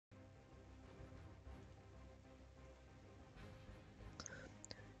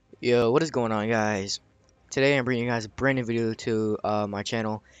Yo, what is going on, guys? Today I'm bringing you guys a brand new video to my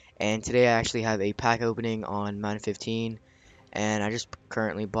channel, and today I actually have a pack opening on Madden 15, and I just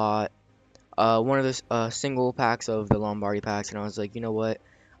currently bought one of the single packs of the Lombardi packs, and I was like, you know what?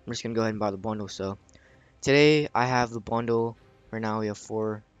 I'm just gonna go ahead and buy the bundle. So today I have the bundle. Right now we have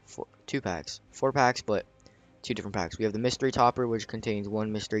four packs, but two different packs. We have the mystery topper, which contains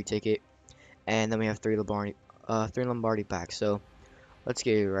one mystery ticket, and then we have three Lombardi packs. So let's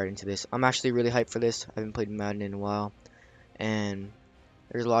get right into this. I'm actually really hyped for this. I haven't played Madden in a while, and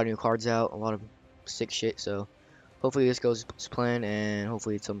there's a lot of new cards out, a lot of sick shit. So hopefully this goes as planned, and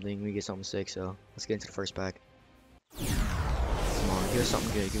hopefully it's something we get something sick. So let's get into the first pack. Come on, give us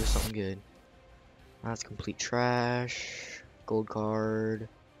something good. Give us something good. That's complete trash. Gold card.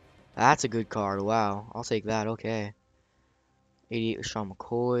 That's a good card. Wow, I'll take that. Okay. 88 with Sean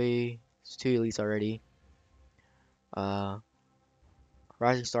McCoy. It's two elites already. Uh,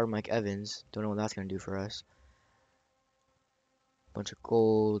 Rising Star Mike Evans. Don't know what that's gonna do for us. Bunch of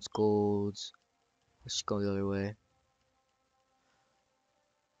golds. Let's just go the other way.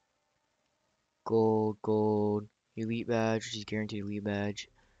 Gold. Elite badge, which is guaranteed elite badge.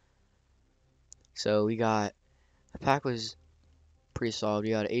 So we got, the pack was pretty solid. We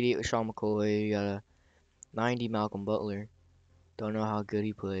got an 88 with Sean McCoy. We got a 90 Malcolm Butler. Don't know how good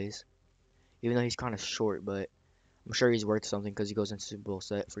he plays. Even though he's kind of short, but I'm sure he's worth something because he goes into Super Bowl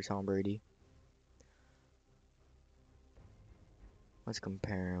set for Tom Brady. Let's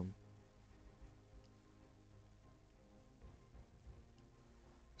compare him.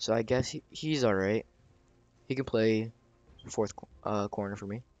 So I guess he's alright. He can play fourth corner for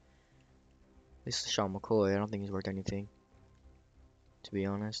me. This is Sean McCoy. I don't think he's worth anything, to be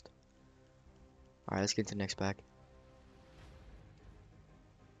honest. Alright, let's get to the next pack.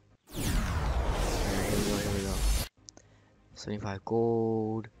 Alright, here we go. 75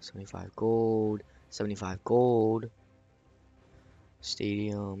 gold, 75 gold, 75 gold.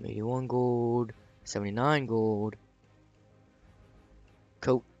 Stadium, 81 gold, 79 gold.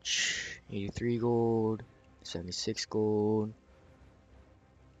 Coach, 83 gold, 76 gold.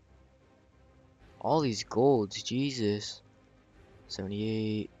 All these golds, Jesus.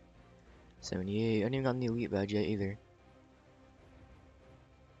 78, 78. I didn't even got the elite badge yet either.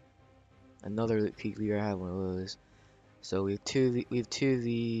 Another peak leader. I have one of those. So we have two of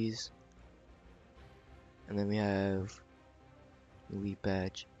these, and then we have elite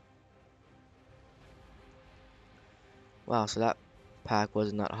badge. Wow, so that pack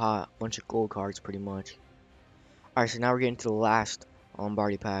wasn't that hot. Bunch of gold cards, pretty much. Alright, so now we're getting to the last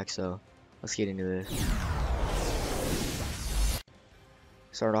Lombardi pack, so let's get into this.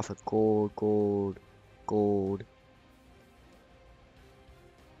 Start off with gold. Gold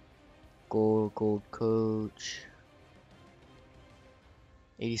coach.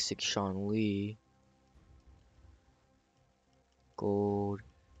 86 Sean Lee. Gold.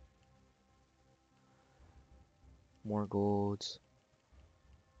 More golds.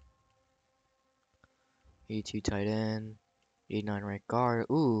 82 tight end. 89 right guard.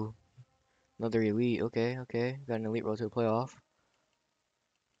 Ooh. Another elite. Okay. Got an elite road to the playoff.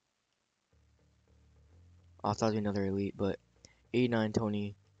 I thought it was another elite, but 89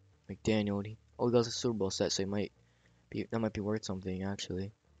 Tony McDaniel. He goes to Super Bowl set, so that might be worth something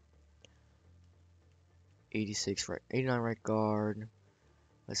actually. 86 right, 89 right guard.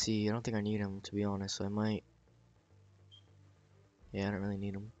 Let's see. I don't think I need him, to be honest, so I might. Yeah, I don't really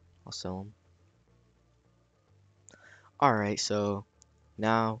need him. I'll sell him. Alright, so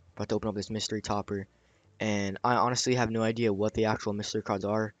now about to open up this mystery topper, and I honestly have no idea what the actual mystery cards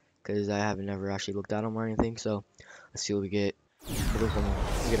are because I haven't never actually looked at them or anything. So let's see what we get. We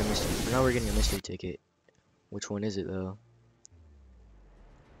get a mystery. For now we're getting a mystery ticket. Which one is it though?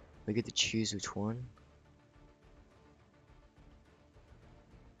 We get to choose which one.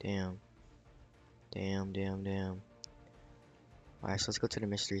 Damn. Alright, so let's go to the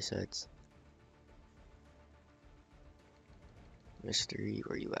mystery sets. Mystery,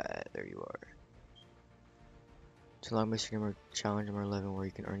 where you at? There you are. To unlock mystery challenge number 11, where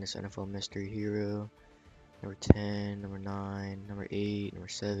you can earn this NFL mystery hero. Number 10, number 9, number 8, number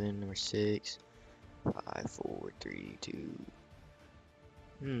 7, number 6, 5, 4, 3, 2.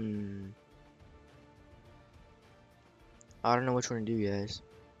 I don't know which one to do, guys.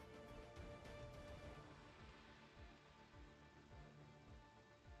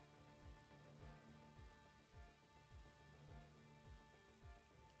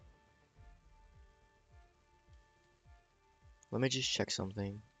 Let me just check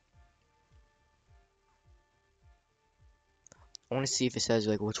something. I want to see if it says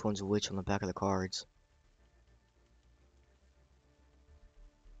like which one's which on the back of the cards.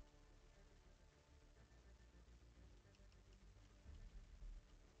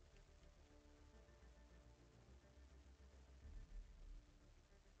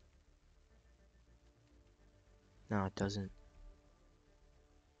 No, it doesn't.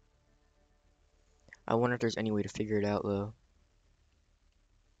 I wonder if there's any way to figure it out though.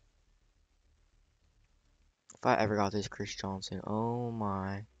 If I ever got this Chris Johnson, oh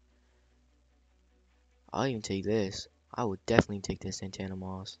my. I'll even take this. I would definitely take this Santana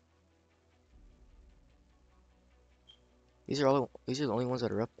Moss. These are the only ones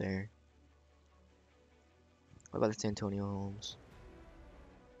that are up there. What about this Antonio Holmes?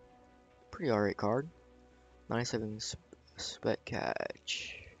 Pretty alright card. 97 spec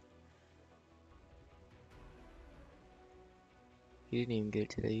catch. He didn't even get it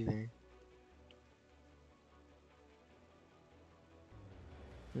today either.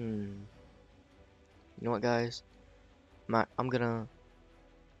 You know what, guys? I'm gonna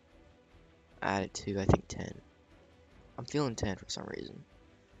add it to, I think, 10. I'm feeling 10 for some reason.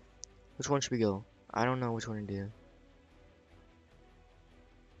 Which one should we go? I don't know which one to do.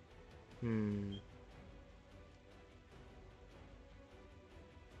 Hmm.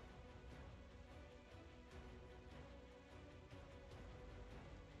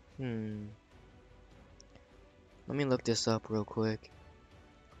 Let me look this up real quick.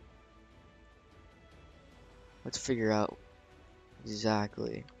 Let's figure out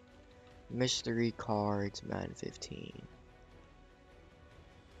exactly. Mystery cards, Madden 15.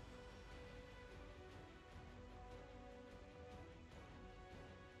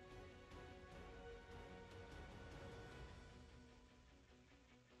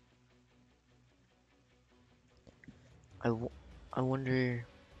 I wonder.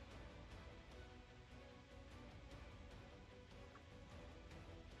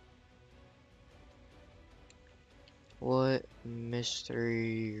 What mystery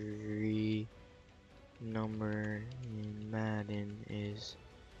number in Madden is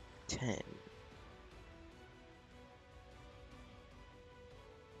 10?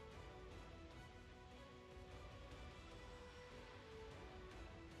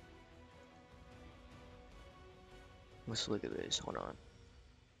 Let's look at this. Hold on.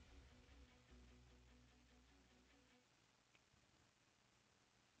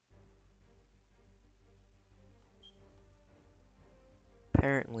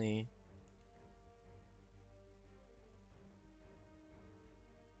 Apparently,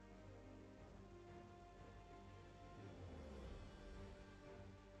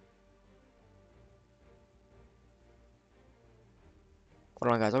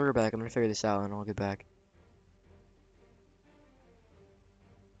 hold on, guys. I'll be right back. I'm gonna figure this out and I'll get back.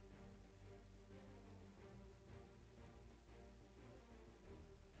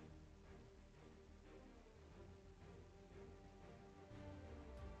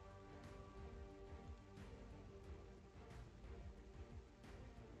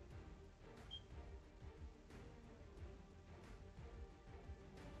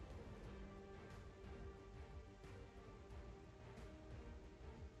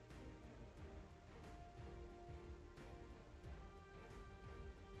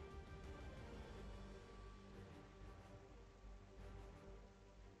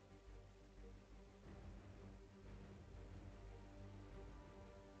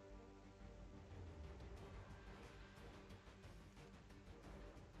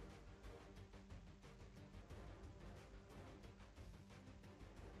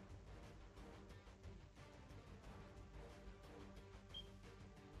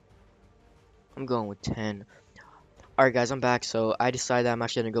 I'm going with 10. Alright, guys. I'm back. So I decided I'm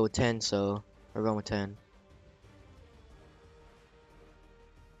actually gonna go with 10. So we're going with 10.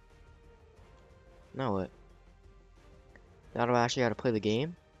 Now what? Now do I actually gotta play the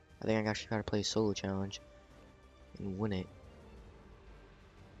game? I think I actually gotta play a solo challenge and win it.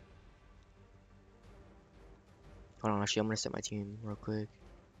 Hold on, actually, I'm gonna set my team real quick.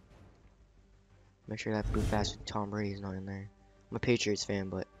 Make sure that blue fast Tom Brady's not in there. I'm a Patriots fan,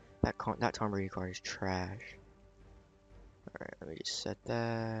 but that Tom Brady card is trash. Alright, let me just set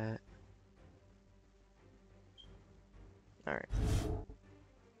that. Alright.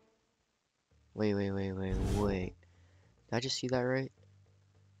 Wait. Did I just see that right?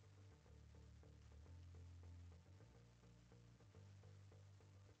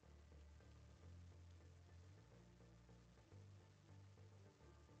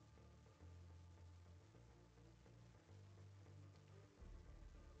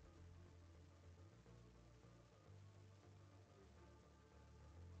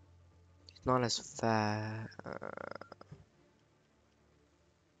 It's not as fast.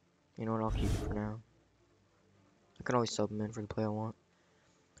 You know what? I'll keep it for now. I can always sub him in for the play I want.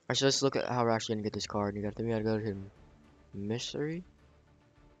 Actually, let's look at how we're actually gonna get this card. We gotta go to mystery.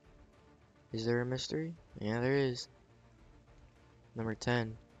 Is there a mystery? Yeah, there is. Number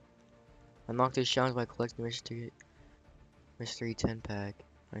 10. Unlock this challenge by collecting mystery 10 pack.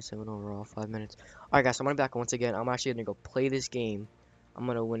 97 overall, 5 minutes. Alright guys, so I'm gonna back once again. I'm actually gonna go play this game. I'm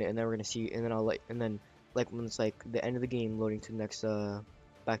gonna win it and then we're gonna see, and then when it's like the end of the game loading to the next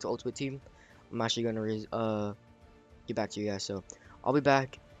back to Ultimate Team, I'm actually gonna get back to you guys. So I'll be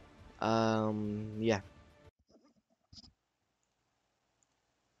back. Yeah.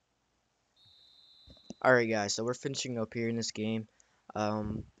 Alright guys, so we're finishing up here in this game. I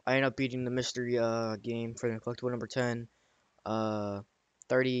ended up beating the mystery game for the collectible number 10.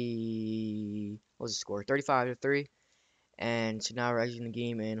 30, what was the score? 35 to 3. And so now we're exiting the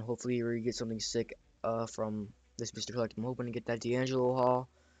game, and hopefully we get something sick from this Mr. Collect. I'm hoping to get that D'Angelo Hall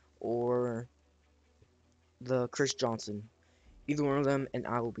or the Chris Johnson. Either one of them, and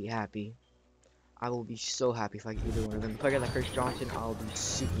I will be happy. I will be so happy if I get either one of them. If I get that Chris Johnson, I'll be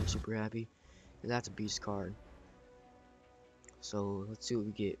super, super happy. That's a beast card. So let's see what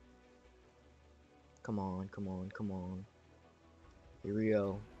we get. Come on, come on, come on. Here we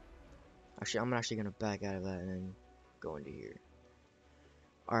go. Actually, I'm actually gonna back out of that and then go into here.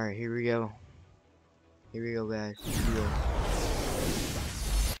 Alright, here we go. Here we go, guys. Here we go.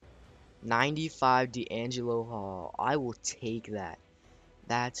 95 D'Angelo Hall. I will take that.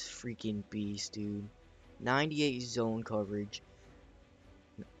 That's freaking beast, dude. 98 zone coverage.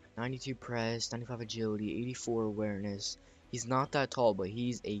 92 press, 95 agility, 84 awareness. He's not that tall, but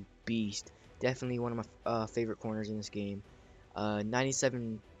he's a beast. Definitely one of my favorite corners in this game.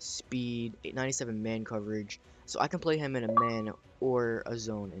 97 speed, 97 man coverage. So I can play him in a man or a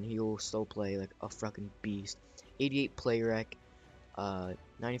zone, and he will still play like a fucking beast. 88 play rec,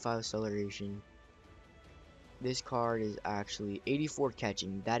 95 acceleration. This card is actually 84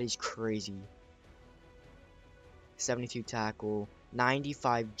 catching. That is crazy. 72 tackle,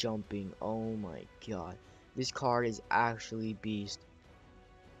 95 jumping. Oh my god. This card is actually beast.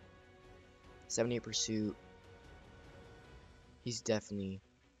 78 pursuit. He's definitely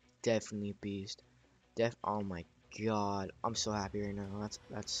a beast. Oh my god. I'm so happy right now.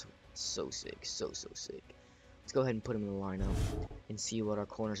 That's so sick. So sick. Let's go ahead and put him in the lineup and see what our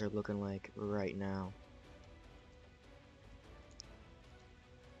corners are looking like right now.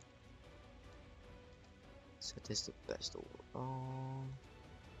 Set this the best overall.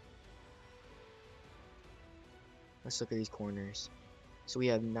 Let's look at these corners. So we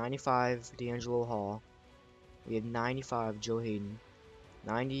have 95 D'Angelo Hall. We have 95 Joe Hayden.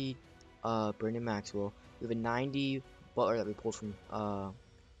 90 Brandon Maxwell. We have a 90 Butler that we pulled from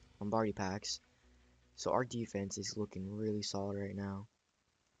Lombardi packs. So our defense is looking really solid right now.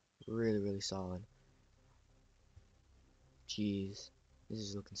 Really solid. Jeez. This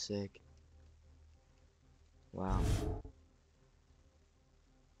is looking sick. Wow.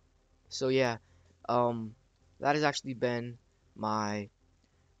 So yeah, that has actually been my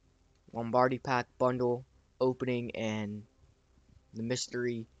Lombardi pack bundle opening and the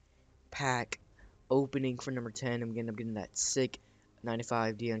mystery pack opening for number 10. I'm getting that sick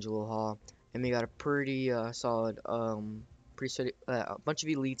 95 D'Angelo Hall, and we got a pretty solid a bunch of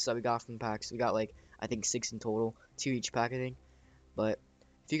elites that we got from packs. We got like I think 6 in total, 2 each pack I think. But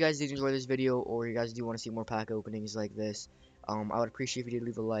if you guys did enjoy this video, or you guys do want to see more pack openings like this, I would appreciate if you did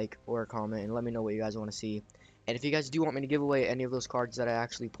leave a like or a comment and let me know what you guys want to see. And if you guys do want me to give away any of those cards that I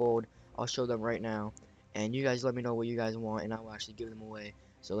actually pulled, I'll show them right now. And you guys let me know what you guys want, and I will actually give them away.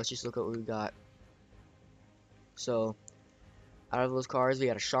 So let's just look at what we got. So out of those cards, we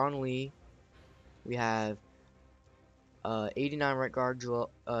got a Sean Lee. We have 89 right guard Joel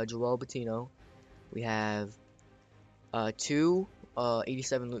Bettino. We have 2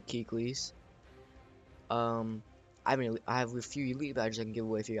 87 Luke Kuechly's. I have a few elite badges I can give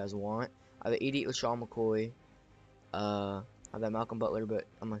away if you guys want. I have an 88 LaShawn McCoy. I have that Malcolm Butler, but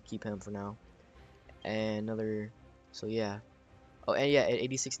I'm gonna keep him for now. And so yeah. Oh, and yeah, at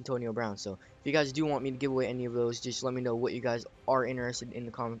 86 Antonio Brown. So if you guys do want me to give away any of those, just let me know what you guys are interested in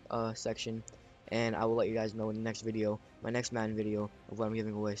the comment section, and I will let you guys know in the next video, my next Madden video of what I'm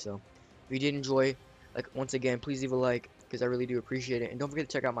giving away. So if you did enjoy, like once again, please leave a like, because I really do appreciate it. And don't forget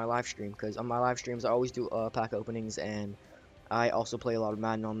to check out my live stream, because on my live streams I always do pack openings, and I also play a lot of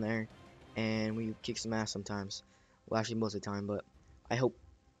Madden on there, and we kick some ass sometimes. Well, actually most of the time, but I hope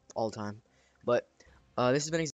all the time. But this has been